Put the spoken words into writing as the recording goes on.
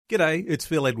G'day, it's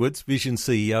Phil Edwards, Vision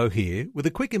CEO here, with a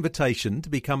quick invitation to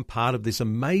become part of this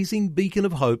amazing beacon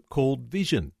of hope called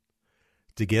Vision.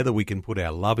 Together we can put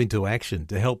our love into action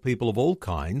to help people of all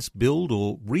kinds build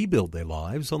or rebuild their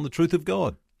lives on the truth of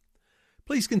God.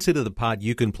 Please consider the part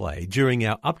you can play during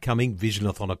our upcoming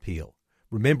Visionathon appeal,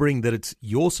 remembering that it's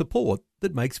your support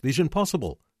that makes Vision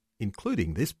possible,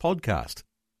 including this podcast.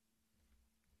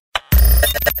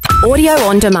 Audio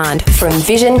on demand from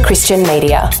Vision Christian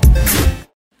Media.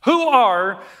 Who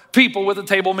are people with a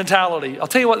table mentality? I'll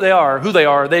tell you what they are, who they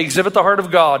are. They exhibit the heart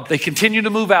of God. They continue to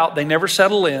move out. They never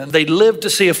settle in. They live to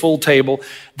see a full table.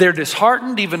 They're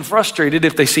disheartened, even frustrated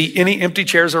if they see any empty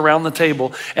chairs around the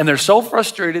table. And they're so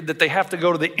frustrated that they have to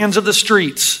go to the ends of the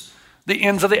streets, the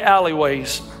ends of the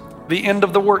alleyways, the end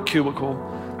of the work cubicle,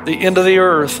 the end of the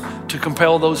earth to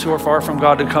compel those who are far from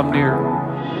God to come near.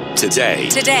 Today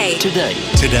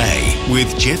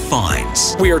with Jeff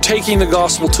Vines. We are taking the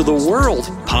gospel to the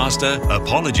world. Pastor,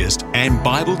 apologist, and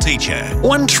Bible teacher.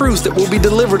 One truth that will be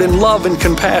delivered in love and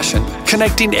compassion,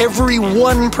 connecting every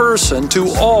one person to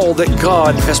all that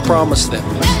God has promised them.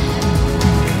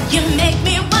 You make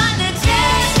me wanna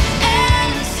dance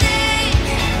and sing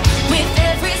with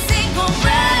every single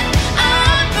breath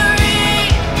I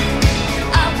breathe.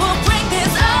 I will bring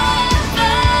this offering.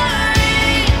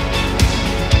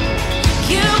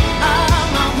 You are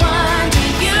my wonder.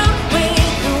 You bring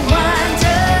the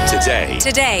wonder.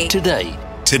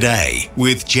 Today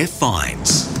with Jeff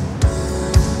Vines.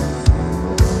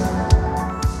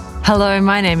 Hello,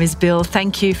 my name is Bill.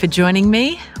 Thank you for joining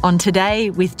me on Today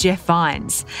with Jeff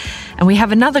Vines. And we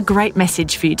have another great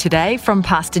message for you today from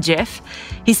Pastor Jeff.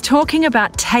 He's talking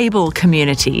about table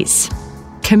communities.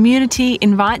 Community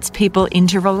invites people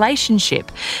into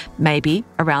relationship, maybe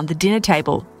around the dinner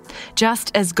table,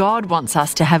 just as God wants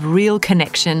us to have real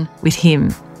connection with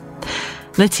Him.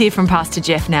 Let's hear from Pastor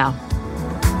Jeff now.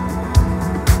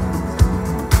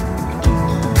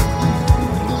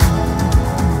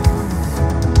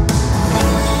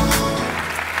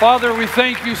 Father, we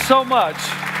thank you so much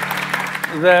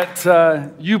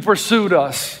that you pursued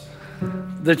us,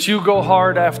 that you go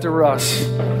hard after us,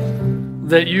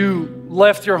 that you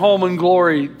left your home in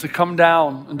glory to come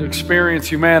down and to experience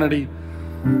humanity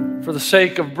for the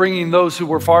sake of bringing those who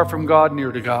were far from God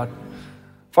near to God.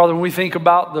 Father, when we think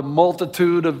about the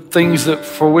multitude of things that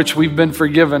for which we've been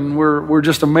forgiven, we're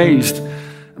just amazed.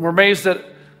 And we're amazed that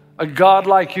a God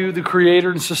like you, the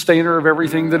creator and sustainer of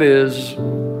everything that is,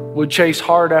 would chase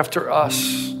hard after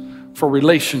us for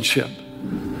relationship,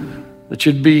 that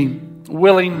you'd be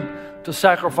willing to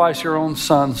sacrifice your own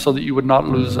son so that you would not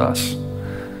lose us.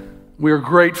 We are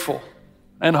grateful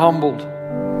and humbled.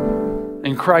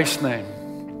 In Christ's name,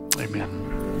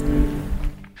 amen.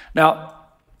 Now,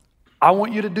 I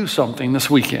want you to do something this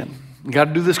weekend. You got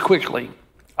to do this quickly.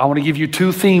 I want to give you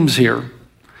two themes here.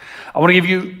 I want to give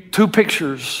you two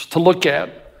pictures to look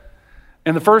at.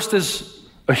 And the first is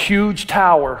a huge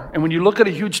tower. And when you look at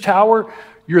a huge tower,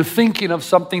 you're thinking of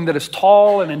something that is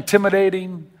tall and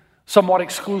intimidating, somewhat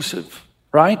exclusive,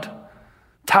 right?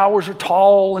 Towers are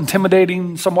tall,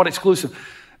 intimidating, somewhat exclusive.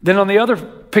 Then on the other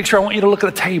picture, I want you to look at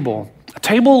a table. A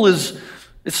table it's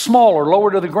smaller,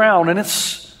 lower to the ground, and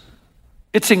it's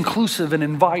inclusive and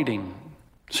inviting.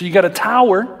 So you got a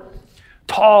tower,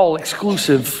 tall,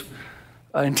 exclusive,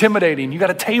 intimidating. You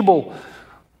got a table,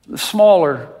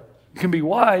 smaller, it can be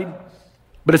wide,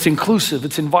 but it's inclusive,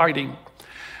 it's inviting.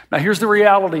 Now here's the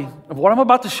reality of what I'm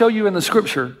about to show you in the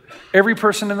scripture. Every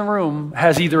person in the room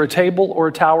has either a table or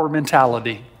a tower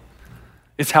mentality.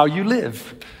 It's how you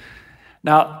live.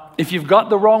 Now, if you've got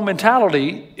the wrong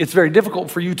mentality, it's very difficult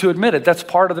for you to admit it. That's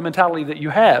part of the mentality that you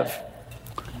have.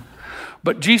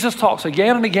 But Jesus talks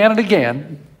again and again and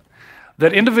again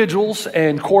that individuals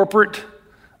and corporate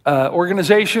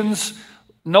organizations,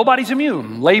 nobody's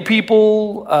immune. Lay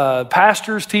people,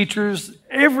 pastors, teachers,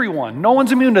 everyone. No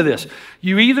one's immune to this.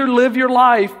 You either live your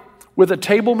life with a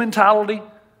table mentality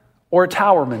or a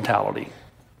tower mentality.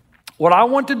 What I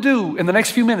want to do in the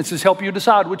next few minutes is help you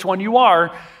decide which one you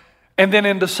are, and then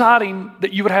in deciding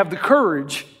that you would have the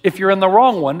courage, if you're in the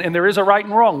wrong one, and there is a right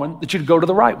and wrong one, that you'd go to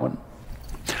the right one.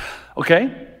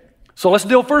 Okay? So let's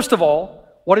deal first of all,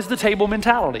 what is the table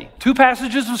mentality? Two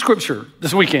passages of scripture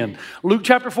this weekend. Luke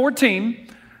chapter 14,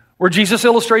 where Jesus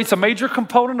illustrates a major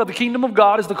component of the kingdom of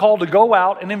God is the call to go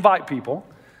out and invite people.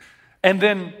 And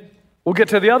then we'll get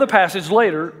to the other passage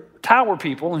later, tower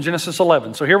people in Genesis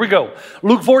 11. So here we go.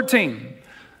 Luke 14,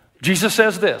 Jesus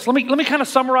says this. Let me kind of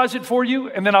summarize it for you,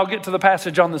 and then I'll get to the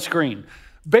passage on the screen.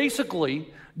 Basically,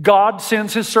 God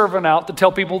sends his servant out to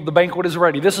tell people the banquet is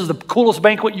ready. This is the coolest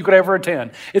banquet you could ever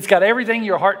attend. It's got everything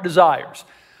your heart desires.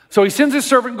 So he sends his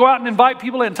servant, go out and invite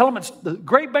people in. Tell them it's the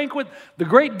great banquet, the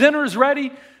great dinner is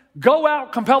ready. Go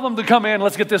out, compel them to come in.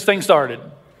 Let's get this thing started.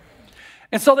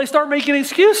 And so they start making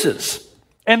excuses.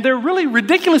 And they're really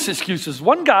ridiculous excuses.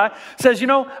 One guy says,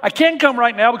 I can't come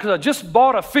right now because I just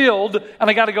bought a field and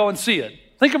I got to go and see it.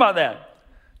 Think about that.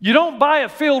 You don't buy a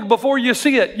field before you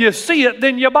see it. You see it,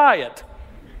 then you buy it.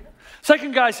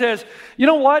 Second guy says, you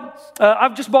know what?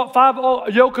 I've just bought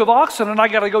 5 yoke of oxen and I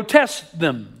got to go test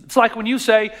them. It's like when you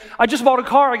say, I just bought a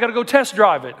car, I got to go test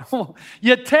drive it.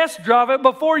 You test drive it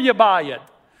before you buy it.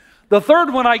 The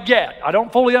third one I get. I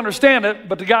don't fully understand it,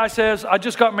 but the guy says, I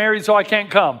just got married, so I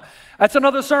can't come. That's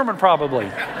another sermon probably.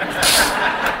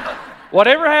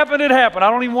 Whatever happened, it happened. I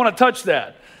don't even want to touch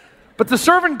that. But the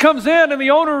servant comes in and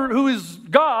the owner, who is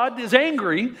God, is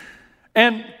angry.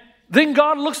 And then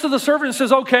God looks to the servant and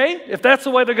says, okay, if that's the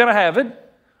way they're going to have it,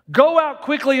 go out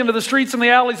quickly into the streets and the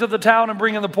alleys of the town and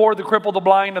bring in the poor, the crippled, the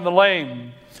blind, and the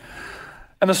lame.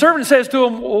 And the servant says to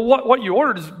him, well, what you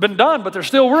ordered has been done, but there's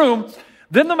still room.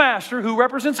 Then the master, who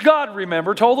represents God,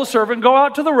 remember, told the servant, go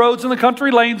out to the roads and the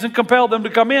country lanes and compel them to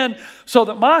come in so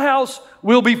that my house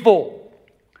will be full.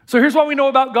 So here's what we know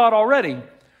about God already.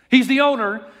 He's the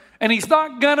owner, and he's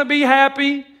not going to be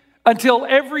happy until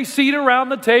every seat around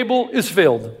the table is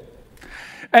filled.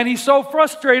 And he's so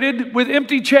frustrated with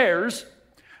empty chairs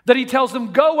that he tells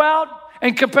them, go out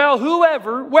and compel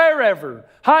whoever, wherever,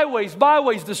 highways,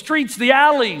 byways, the streets, the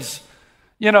alleys,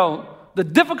 the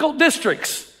difficult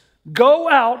districts. Go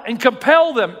out and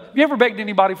compel them. Have you ever begged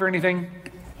anybody for anything?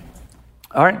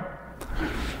 All right.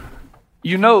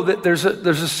 You know that there's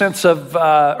a sense of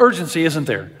urgency, isn't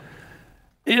there?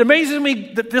 It amazes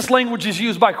me that this language is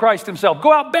used by Christ himself.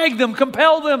 Go out, beg them,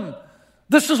 compel them.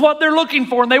 This is what they're looking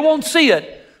for, and they won't see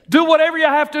it. Do whatever you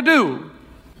have to do.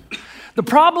 The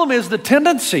problem is the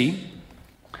tendency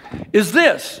is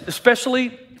this,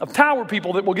 especially of tower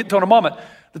people that we'll get to in a moment.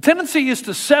 The tendency is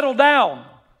to settle down,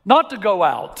 not to go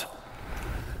out.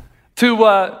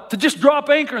 To just drop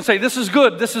anchor and say, this is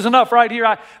good, this is enough right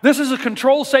here. This is a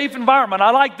control safe environment.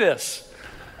 I like this.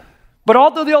 But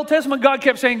all through the Old Testament, God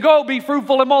kept saying, go, be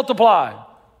fruitful and multiply.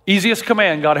 Easiest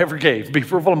command God ever gave, be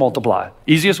fruitful and multiply.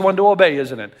 Easiest one to obey,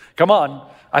 isn't it? Come on,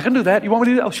 I can do that. You want me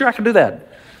to do that? Oh, sure, I can do that.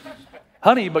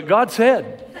 Honey, but God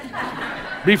said,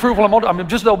 be fruitful and multiply. I'm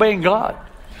just obeying God.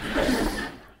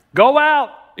 Go out,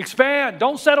 expand,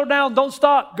 don't settle down, don't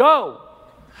stop, go.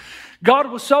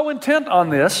 God was so intent on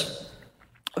this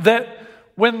that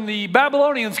when the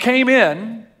Babylonians came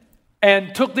in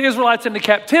and took the Israelites into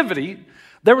captivity,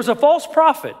 there was a false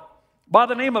prophet by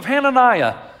the name of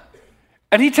Hananiah.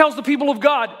 And he tells the people of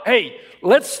God, hey,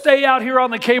 let's stay out here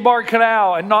on the Kebar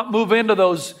Canal and not move into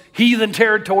those heathen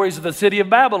territories of the city of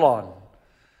Babylon.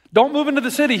 Don't move into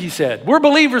the city, he said. We're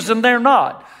believers and they're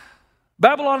not.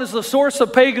 Babylon is the source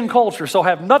of pagan culture, so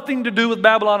have nothing to do with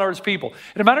Babylon or its people.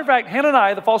 As a matter of fact,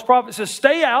 Hananiah, the false prophet, says,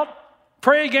 stay out,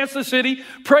 pray against the city,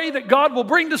 pray that God will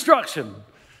bring destruction.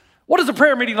 What does a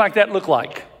prayer meeting like that look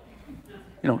like?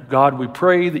 God, we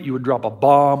pray that you would drop a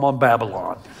bomb on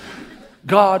Babylon.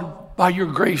 God, by your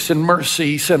grace and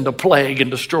mercy, send a plague and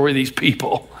destroy these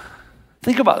people.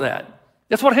 Think about that.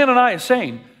 That's what Hananiah is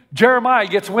saying. Jeremiah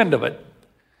gets wind of it.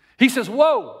 He says,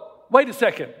 whoa, wait a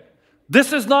second.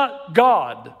 This is not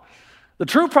God. The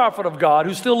true prophet of God,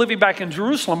 who's still living back in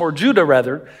Jerusalem, or Judah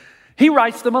rather, he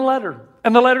writes them a letter,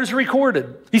 and the letter's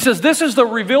recorded. He says, this is the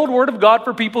revealed word of God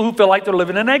for people who feel like they're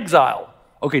living in exile.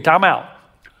 Okay, time out.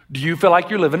 Do you feel like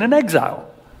you're living in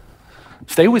exile?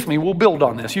 Stay with me, we'll build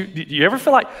on this. You ever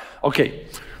feel like, okay,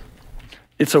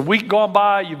 it's a week gone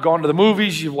by, you've gone to the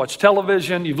movies, you've watched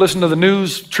television, you've listened to the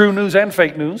news, true news and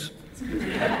fake news.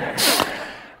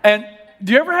 And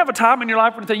do you ever have a time in your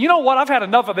life when you think, you know what, I've had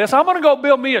enough of this. I'm going to go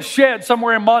build me a shed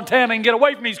somewhere in Montana and get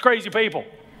away from these crazy people.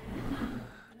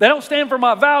 They don't stand for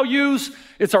my values.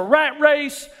 It's a rat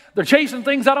race. They're chasing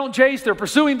things I don't chase. They're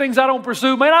pursuing things I don't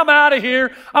pursue. Man, I'm out of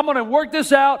here. I'm going to work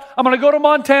this out. I'm going to go to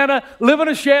Montana, live in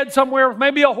a shed somewhere with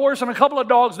maybe a horse and a couple of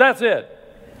dogs. That's it.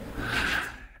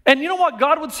 And you know what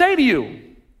God would say to you?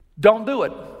 Don't do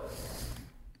it.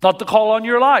 Not the call on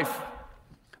your life.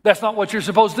 That's not what you're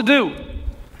supposed to do.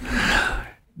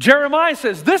 Jeremiah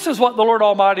says, this is what the Lord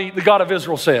Almighty, the God of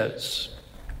Israel, says.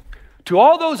 To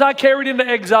all those I carried into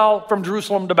exile from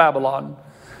Jerusalem to Babylon,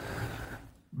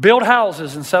 build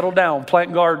houses and settle down,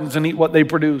 plant gardens and eat what they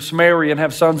produce, marry and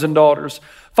have sons and daughters.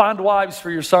 Find wives for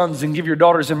your sons and give your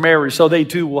daughters in marriage, so they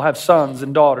too will have sons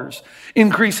and daughters.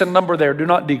 Increase in number there, do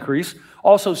not decrease.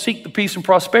 Also seek the peace and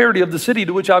prosperity of the city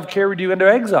to which I've carried you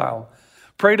into exile.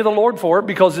 Pray to the Lord for it,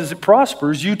 because as it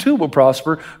prospers, you too will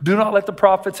prosper. Do not let the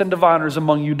prophets and diviners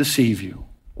among you deceive you.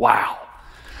 Wow.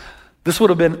 This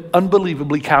would have been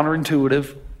unbelievably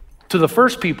counterintuitive to the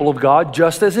first people of God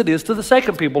just as it is to the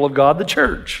second people of God, the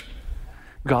church.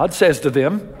 God says to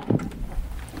them,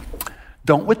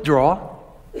 don't withdraw.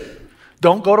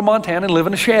 Don't go to Montana and live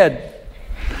in a shed.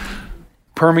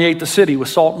 Permeate the city with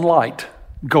salt and light.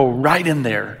 Go right in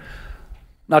there.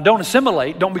 Now, don't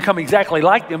assimilate. Don't become exactly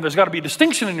like them. There's got to be a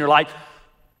distinction in your life,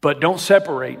 but don't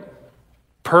separate.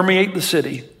 Permeate the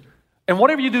city. And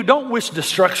whatever you do, don't wish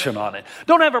destruction on it.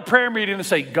 Don't have a prayer meeting and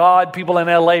say, God, people in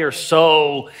LA are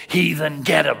so heathen,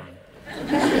 get them.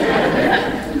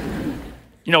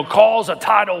 Cause a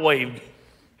tidal wave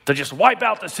to just wipe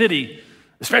out the city,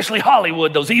 especially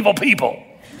Hollywood, those evil people.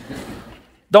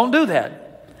 Don't do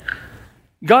that.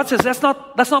 God says, that's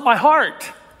not my heart.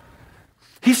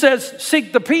 He says,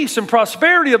 seek the peace and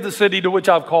prosperity of the city to which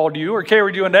I've called you or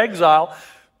carried you into exile.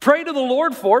 Pray to the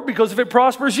Lord for it, because if it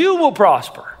prospers, you will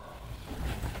prosper.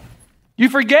 You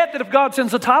forget that if God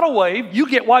sends a tidal wave, you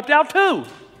get wiped out too.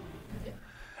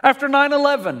 After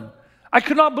 9/11, I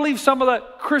could not believe some of the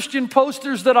Christian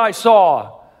posters that I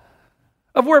saw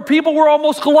of where people were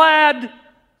almost glad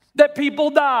that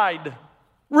people died.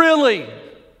 Really?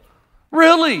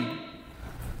 Really?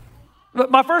 But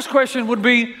my first question would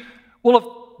be, well,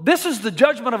 if this is the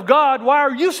judgment of God, why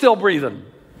are you still breathing?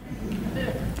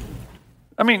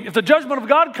 I mean, if the judgment of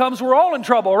God comes, we're all in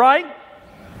trouble, right?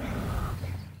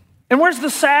 And where's the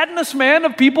sadness, man,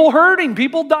 of people hurting,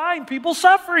 people dying, people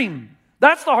suffering?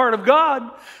 That's the heart of God.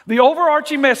 The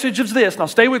overarching message is this. Now,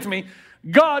 stay with me.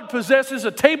 God possesses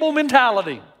a table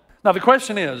mentality. Now, the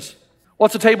question is,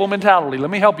 what's a table mentality? Let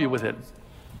me help you with it.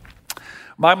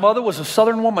 My mother was a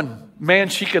Southern woman. Man,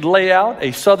 she could lay out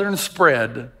a Southern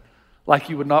spread like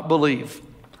you would not believe.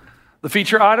 The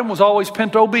feature item was always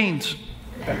pinto beans.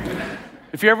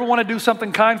 If you ever want to do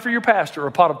something kind for your pastor,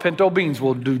 a pot of pinto beans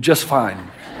will do just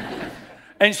fine.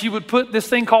 And she would put this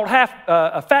thing called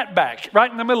a fatback right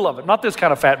in the middle of it. Not this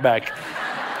kind of fatback.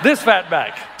 This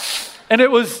fatback. And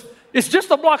it's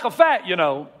just a block of fat,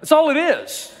 That's all it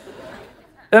is.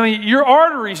 I mean, your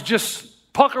arteries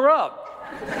just pucker up.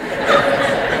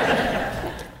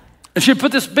 And she'd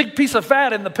put this big piece of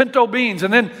fat in the pinto beans,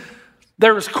 and then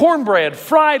there was cornbread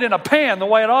fried in a pan the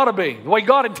way it ought to be, the way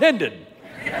God intended.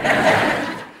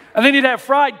 And then you'd have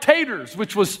fried taters,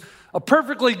 which was a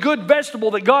perfectly good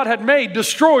vegetable that God had made,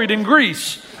 destroyed in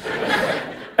grease.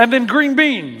 And then green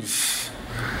beans.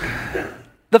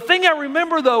 The thing I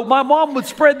remember, though, my mom would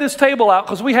spread this table out,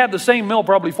 because we had the same meal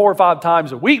probably 4 or 5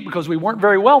 times a week because we weren't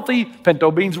very wealthy.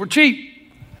 Pinto beans were cheap.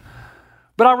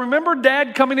 But I remember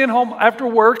Dad coming in home after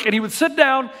work, and he would sit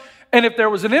down, and if there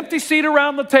was an empty seat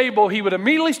around the table, he would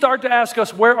immediately start to ask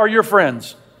us, where are your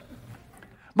friends?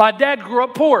 My dad grew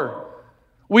up poor.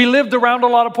 We lived around a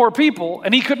lot of poor people,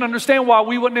 and he couldn't understand why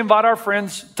we wouldn't invite our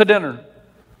friends to dinner.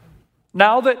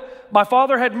 Now that my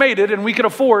father had made it and we could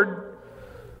afford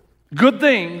good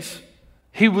things,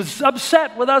 he was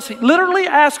upset with us. He literally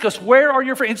asked us, where are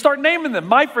your friends? He'd start naming them,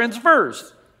 my friends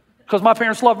first, because my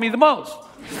parents loved me the most.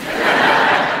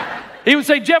 He would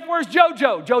say, Jeff, where's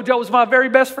JoJo? JoJo was my very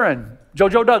best friend.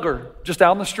 JoJo Duggar, just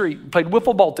down the street. We played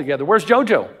wiffle ball together. Where's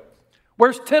JoJo?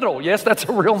 Where's Tittle? Yes, that's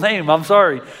a real name. I'm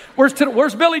sorry. Where's Tittle?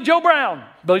 Where's Billy Joe Brown?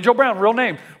 Billy Joe Brown, real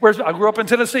name. I grew up in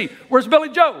Tennessee. Where's Billy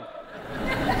Joe?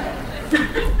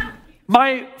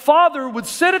 My father would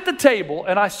sit at the table,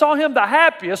 and I saw him the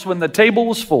happiest when the table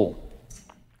was full.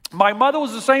 My mother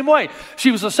was the same way.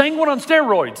 She was a sanguine on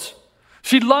steroids.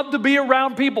 She loved to be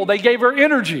around people. They gave her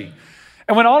energy.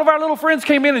 And when all of our little friends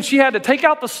came in and she had to take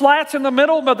out the slats in the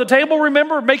middle of the table,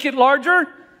 remember, make it larger,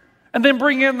 and then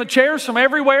bring in the chairs from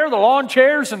everywhere, the lawn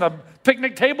chairs and the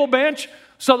picnic table bench,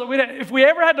 so that if we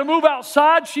ever had to move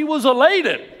outside, she was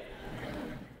elated.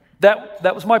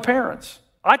 That was my parents.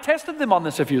 I tested them on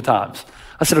this a few times.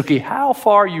 I said, okay, how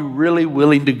far are you really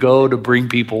willing to go to bring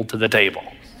people to the table?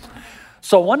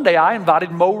 So one day I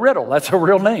invited Mo Riddle. That's her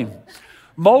real name.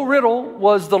 Mo Riddle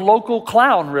was the local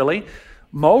clown, really.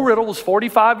 Mo Riddle was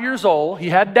 45 years old. He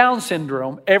had Down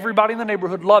syndrome. Everybody in the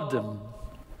neighborhood loved him.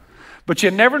 But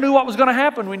you never knew what was going to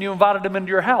happen when you invited him into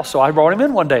your house. So I brought him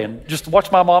in one day and just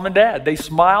watched my mom and dad. They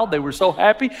smiled. They were so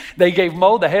happy. They gave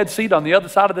Mo the head seat on the other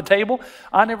side of the table.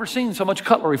 I never seen so much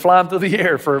cutlery flying through the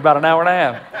air for about an hour and a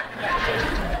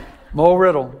half. Mo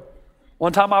Riddle.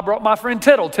 One time I brought my friend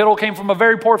Tittle. Tittle came from a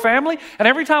very poor family. And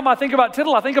every time I think about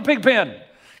Tittle, I think of Pigpen,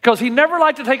 because he never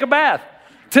liked to take a bath.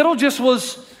 Tittle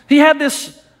he had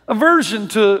this aversion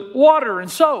to water and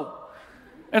soap.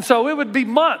 And so it would be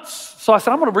months. So I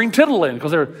said, I'm going to bring Tittle in,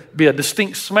 because there would be a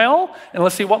distinct smell. And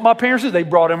let's see what my parents did. They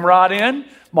brought him right in.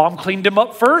 Mom cleaned him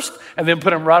up first and then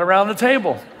put him right around the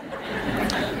table.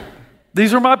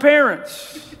 These are my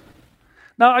parents.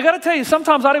 Now, I got to tell you,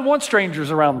 sometimes I didn't want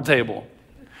strangers around the table,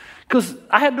 because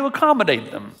I had to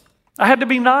accommodate them. I had to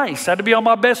be nice. I had to be on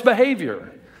my best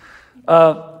behavior.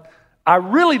 I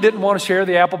really didn't want to share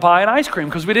the apple pie and ice cream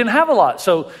because we didn't have a lot.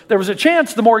 So there was a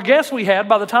chance the more guests we had,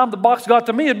 by the time the box got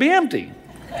to me, it'd be empty.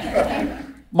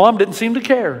 Mom didn't seem to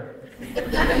care.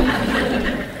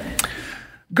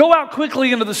 Go out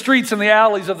quickly into the streets and the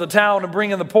alleys of the town and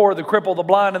bring in the poor, the crippled, the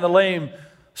blind, and the lame.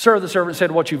 Sir, the servant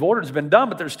said, what you've ordered has been done,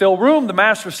 but there's still room. The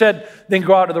master said, then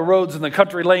go out to the roads and the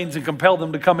country lanes and compel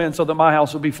them to come in so that my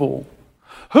house will be full.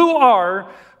 Who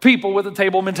are people with a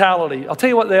table mentality? I'll tell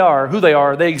you what they are, who they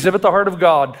are. They exhibit the heart of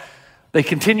God. They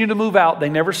continue to move out. They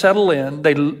never settle in.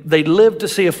 They live to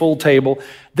see a full table.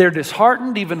 They're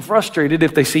disheartened, even frustrated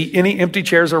if they see any empty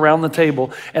chairs around the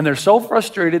table. And they're so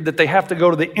frustrated that they have to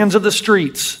go to the ends of the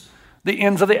streets, the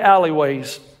ends of the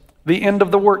alleyways, the end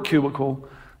of the work cubicle,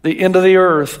 the end of the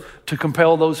earth to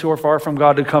compel those who are far from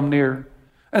God to come near.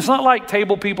 And it's not like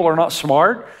table people are not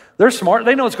smart. They're smart.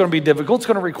 They know it's going to be difficult. It's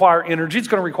going to require energy. It's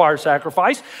going to require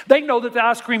sacrifice. They know that the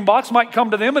ice cream box might come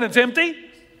to them and it's empty,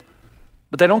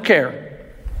 but they don't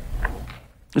care.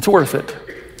 It's worth it.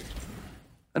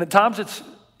 And at times it's,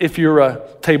 if you're a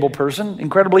table person,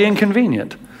 incredibly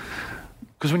inconvenient.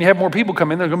 Because when you have more people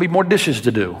come in, there's going to be more dishes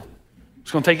to do.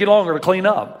 It's going to take you longer to clean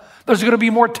up. There's going to be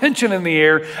more tension in the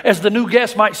air as the new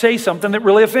guest might say something that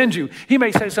really offends you. He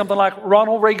may say something like,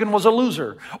 Ronald Reagan was a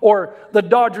loser, or the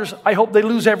Dodgers, I hope they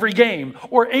lose every game,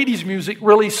 or 80s music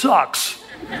really sucks.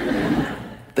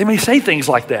 They may say things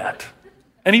like that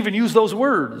and even use those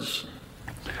words.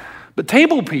 But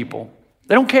table people,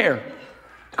 they don't care.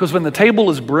 Because when the table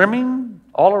is brimming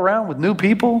all around with new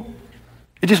people,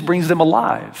 it just brings them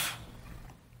alive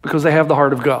because they have the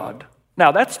heart of God.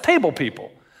 Now, that's table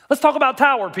people. Let's talk about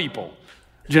tower people.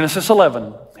 Genesis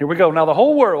 11. Here we go. Now, the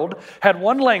whole world had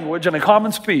one language and a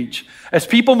common speech. As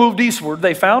people moved eastward,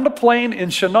 they found a plain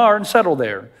in Shinar and settled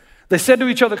there. They said to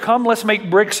each other, come, let's make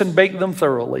bricks and bake them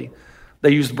thoroughly.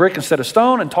 They used brick instead of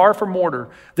stone and tar for mortar.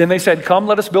 Then they said, come,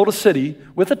 let us build a city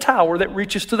with a tower that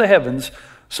reaches to the heavens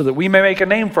so that we may make a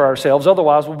name for ourselves.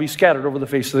 Otherwise, we'll be scattered over the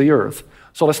face of the earth.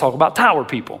 So let's talk about tower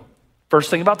people. First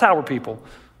thing about tower people,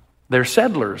 they're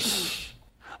settlers.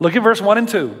 Look at verse 1 and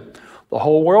 2. The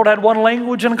whole world had one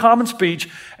language and a common speech.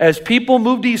 As people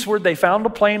moved eastward, they found a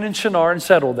plain in Shinar and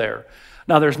settled there.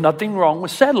 Now, there's nothing wrong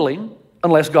with settling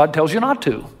unless God tells you not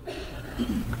to.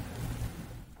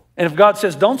 And if God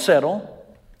says, don't settle,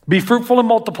 be fruitful and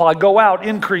multiply, go out,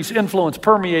 increase, influence,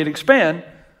 permeate, expand,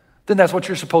 then that's what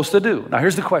you're supposed to do. Now,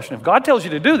 here's the question. If God tells you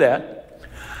to do that,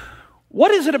 what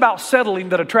is it about settling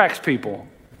that attracts people?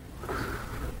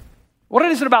 What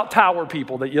is it about tower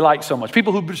people that you like so much?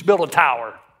 People who just build a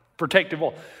tower, protective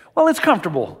wall. Well, it's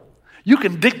comfortable. You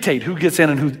can dictate who gets in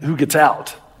and who gets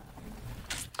out.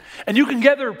 And you can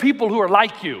gather people who are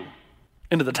like you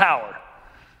into the tower.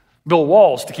 Build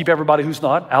walls to keep everybody who's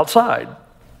not outside.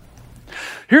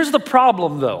 Here's the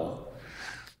problem, though.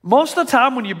 Most of the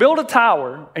time when you build a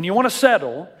tower and you want to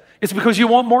settle, it's because you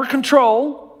want more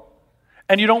control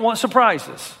and you don't want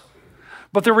surprises.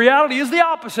 But the reality is the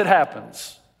opposite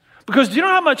happens. Because do you know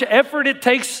how much effort it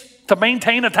takes to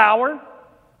maintain a tower?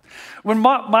 When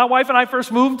my wife and I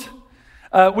first moved,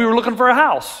 we were looking for a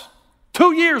house.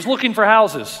 2 years looking for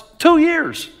houses. 2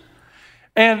 years.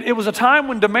 And it was a time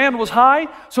when demand was high.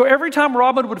 So every time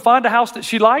Robin would find a house that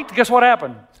she liked, guess what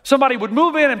happened? Somebody would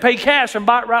move in and pay cash and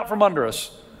buy it right from under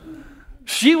us.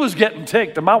 She was getting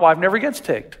ticked, and my wife never gets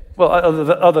ticked. Well,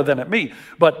 other than at me.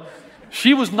 But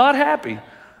she was not happy.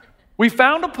 We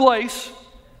found a place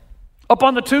up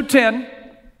on the 210.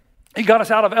 He got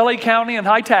us out of LA County and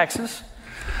high taxes.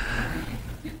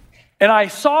 And I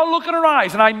saw a look in her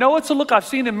eyes, and I know it's a look I've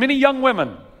seen in many young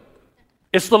women.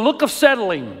 It's the look of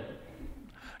settling.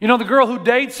 You know, the girl who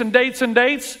dates and dates and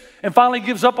dates and finally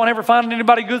gives up on ever finding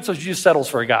anybody good, so she just settles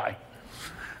for a guy.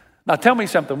 Now tell me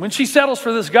something. When she settles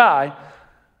for this guy,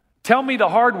 tell me the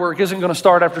hard work isn't going to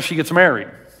start after she gets married.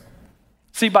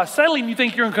 See, by settling, you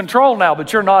think you're in control now,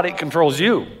 but you're not. It controls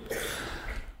you.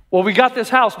 Well, we got this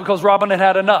house because Robin had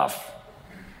had enough.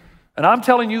 And I'm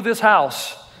telling you, this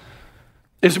house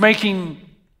is making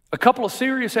a couple of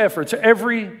serious efforts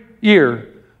every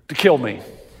year to kill me.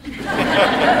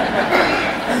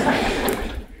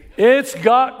 It's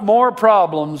got more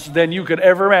problems than you could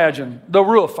ever imagine. The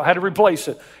roof, I had to replace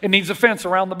it. It needs a fence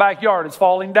around the backyard. It's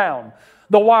falling down.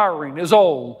 The wiring is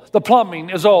old. The plumbing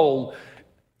is old.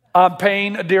 I'm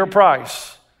paying a dear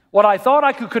price. What I thought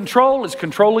I could control is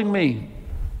controlling me.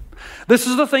 This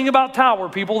is the thing about tower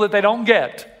people that they don't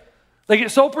get. They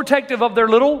get so protective of their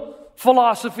little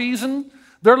philosophies and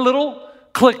their little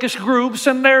cliquish groups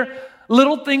and their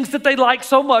little things that they like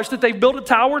so much that they built a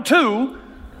tower to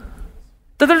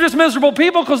That they're just miserable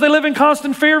people because they live in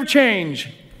constant fear of change.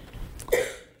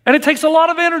 And it takes a lot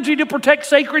of energy to protect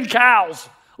sacred cows,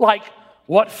 like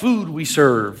what food we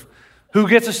serve, who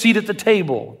gets a seat at the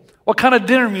table, what kind of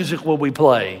dinner music will we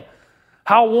play,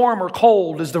 how warm or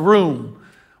cold is the room,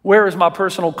 where is my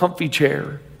personal comfy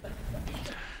chair.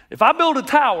 If I build a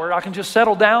tower, I can just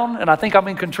settle down and I think I'm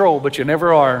in control, but you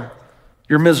never are.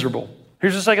 You're miserable.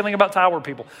 Here's the second thing about tower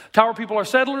people. Tower people are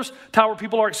settlers. Tower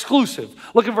people are exclusive.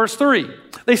 Look at verse 3.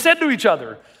 They said to each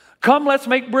other, "Come, let's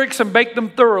make bricks and bake them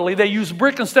thoroughly." They use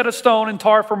brick instead of stone and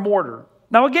tar for mortar.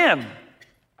 Now again,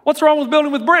 what's wrong with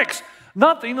building with bricks?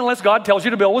 Nothing unless God tells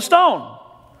you to build with stone.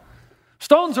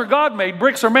 Stones are God-made,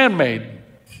 bricks are man-made.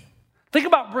 Think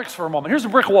about bricks for a moment. Here's a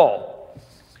brick wall.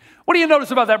 What do you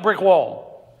notice about that brick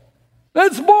wall?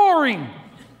 It's boring.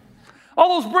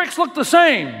 All those bricks look the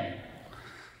same.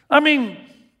 I mean,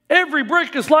 every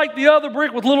brick is like the other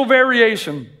brick with little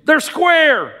variation. They're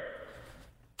square.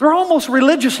 They're almost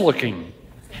religious looking.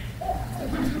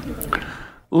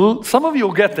 Some of you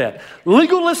will get that.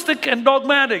 Legalistic and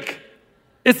dogmatic.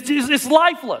 It's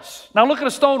lifeless. Now look at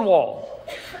a stone wall.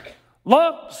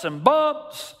 Lumps and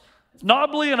bumps,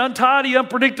 knobbly and untidy,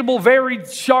 unpredictable,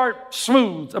 varied, sharp,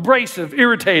 smooth, abrasive,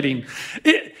 irritating.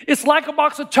 It's like a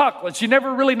box of chocolates. You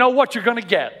never really know what you're going to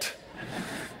get.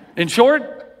 In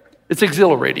short, it's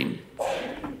exhilarating.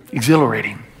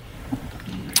 Exhilarating.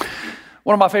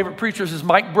 One of my favorite preachers is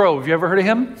Mike Breaux. Have you ever heard of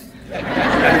him?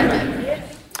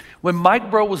 When Mike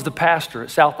Breaux was the pastor at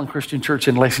Southland Christian Church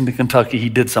in Lexington, Kentucky, he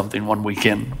did something one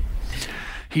weekend.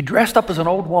 He dressed up as an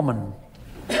old woman.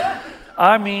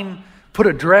 I mean, put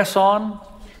a dress on,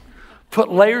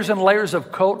 put layers and layers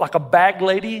of coat like a bag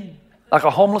lady, like a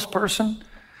homeless person,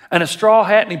 and a straw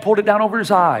hat, and he pulled it down over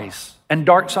his eyes, and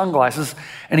dark sunglasses,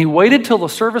 and he waited till the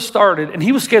service started, and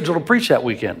he was scheduled to preach that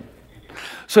weekend.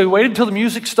 So he waited till the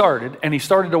music started, and he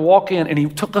started to walk in, and he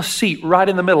took a seat right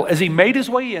in the middle. As he made his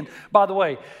way in, by the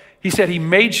way, he said he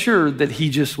made sure that he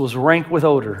just was rank with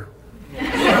odor.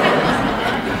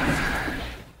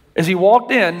 As he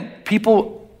walked in,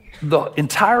 people the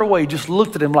entire way just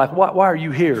looked at him like, why are you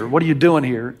here? What are you doing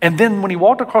here? And then when he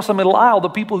walked across the middle aisle, the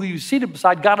people who he was seated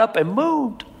beside got up and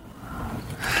moved.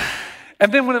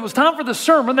 And then when it was time for the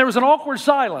sermon, there was an awkward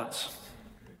silence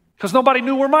because nobody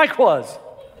knew where Mike was.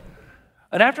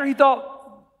 And after he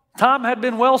thought time had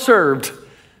been well served,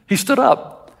 he stood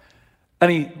up and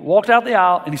he walked out the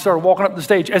aisle and he started walking up the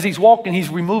stage. As he's walking, he's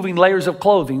removing layers of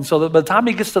clothing so that by the time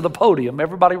he gets to the podium,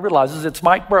 everybody realizes it's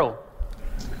Mike Breaux.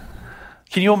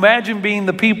 Can you imagine being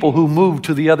the people who moved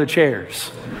to the other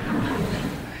chairs?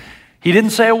 He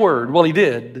didn't say a word. Well, he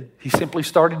did. He simply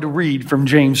started to read from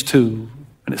James 2.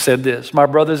 And it said this, "My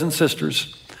brothers and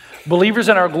sisters, believers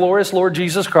in our glorious Lord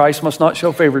Jesus Christ must not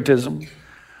show favoritism.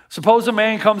 Suppose a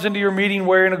man comes into your meeting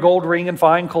wearing a gold ring and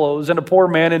fine clothes, and a poor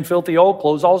man in filthy old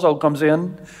clothes also comes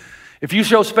in. If you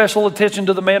show special attention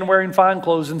to the man wearing fine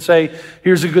clothes and say,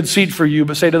 'Here's a good seat for you,'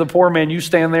 but say to the poor man, 'You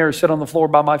stand there or sit on the floor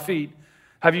by my feet,'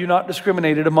 have you not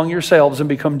discriminated among yourselves and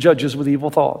become judges with evil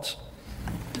thoughts?"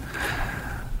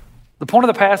 The point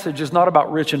of the passage is not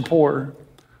about rich and poor.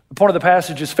 The point of the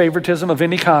passage is favoritism of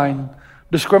any kind,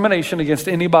 discrimination against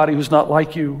anybody who's not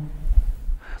like you.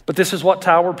 But this is what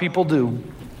tower people do.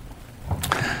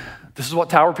 This is what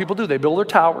tower people do. They build their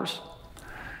towers,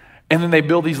 and then they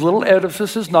build these little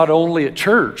edifices, not only at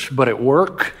church, but at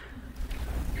work,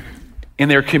 in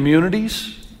their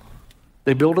communities.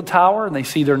 They build a tower, and they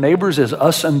see their neighbors as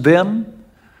us and them.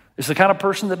 It's the kind of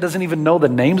person that doesn't even know the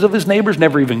names of his neighbors,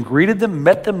 never even greeted them,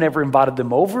 met them, never invited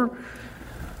them over,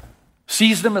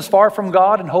 sees them as far from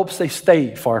God and hopes they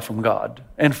stay far from God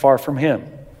and far from him.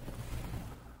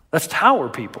 That's tower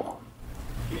people.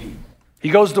 He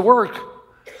goes to work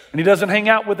and he doesn't hang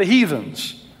out with the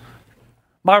heathens.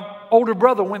 My older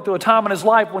brother went through a time in his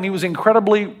life when he was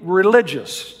incredibly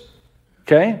religious,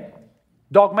 okay?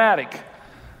 Dogmatic.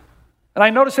 And I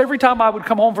noticed every time I would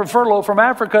come home from furlough from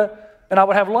Africa and I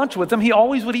would have lunch with him, he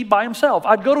always would eat by himself.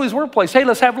 I'd go to his workplace. "Hey,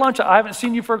 let's have lunch. I haven't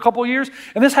seen you for a couple of years."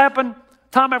 And this happened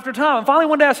time after time. And finally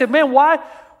one day I said, "Man, why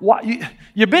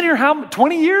you've been here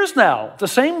 20 years now, the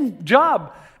same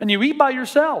job, and you eat by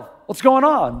yourself. What's going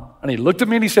on?" And he looked at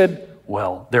me and he said,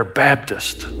 "Well, they're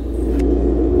Baptist."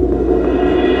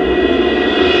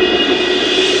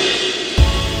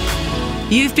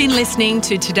 You've been listening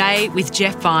to Today with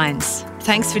Jeff Vines.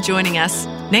 Thanks for joining us.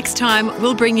 Next time,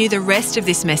 we'll bring you the rest of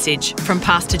this message from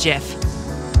Pastor Jeff.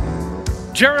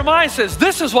 Jeremiah says,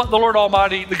 this is what the Lord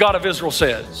Almighty, the God of Israel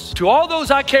says. To all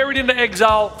those I carried into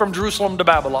exile from Jerusalem to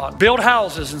Babylon, build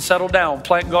houses and settle down,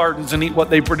 plant gardens and eat what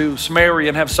they produce, marry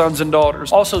and have sons and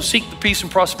daughters. Also seek the peace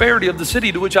and prosperity of the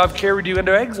city to which I've carried you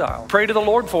into exile. Pray to the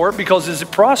Lord for it, because as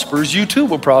it prospers, you too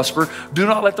will prosper. Do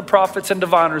not let the prophets and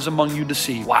diviners among you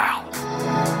deceive. Wow.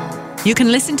 You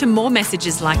can listen to more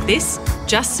messages like this.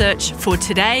 Just search for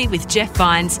Today with Jeff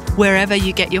Vines wherever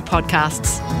you get your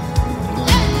podcasts.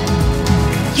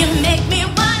 You make me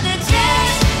wanna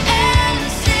dance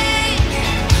and sing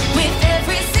with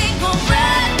every single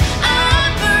breath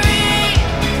I breathe.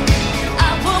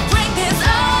 I will bring this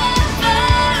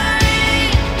offering.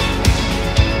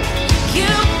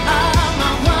 You are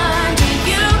my wonder,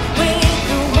 you with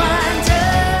the wonder.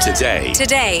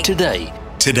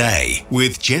 Today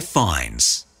with Jeff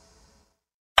Vines.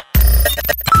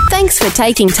 Thanks for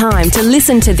taking time to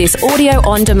listen to this audio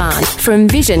on demand from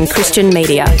Vision Christian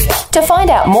Media. To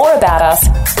find out more about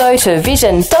us, go to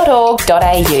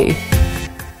vision.org.au.